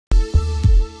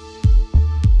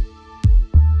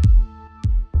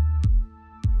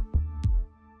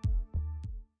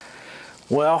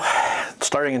Well,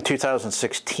 starting in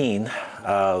 2016, the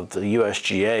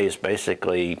USGA has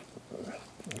basically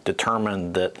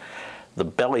determined that the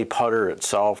belly putter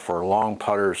itself or long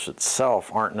putters itself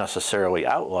aren't necessarily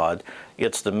outlawed.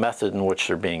 It's the method in which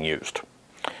they're being used.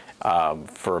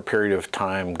 For a period of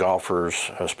time,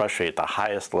 golfers, especially at the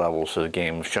highest levels of the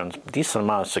game, have shown a decent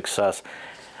amount of success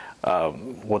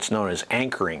what's known as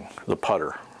anchoring the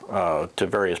putter to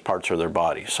various parts of their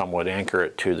body. Some would anchor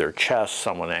it to their chest,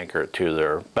 some would anchor it to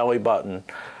their belly button,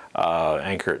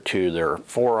 anchor it to their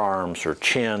forearms or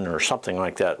chin or something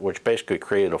like that, which basically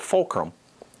created a fulcrum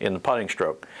in the putting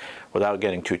stroke. Without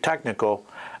getting too technical,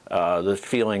 the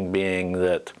feeling being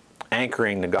that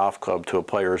anchoring the golf club to a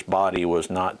player's body was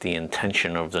not the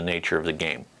intention of the nature of the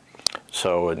game.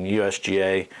 So the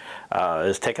USGA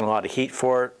has taken a lot of heat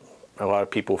for it. A lot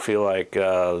of people feel like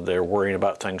they're worrying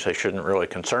about things they shouldn't really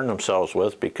concern themselves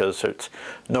with because it's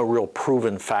no real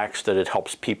proven facts that it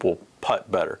helps people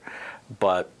putt better.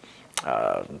 But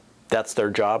that's their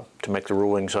job, to make the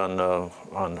rulings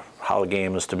on how the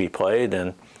game is to be played.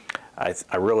 And I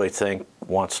really think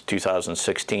once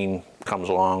 2016 comes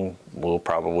along, we'll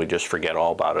probably just forget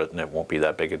all about it and it won't be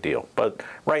that big a deal. But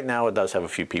right now it does have a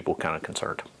few people kind of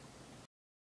concerned.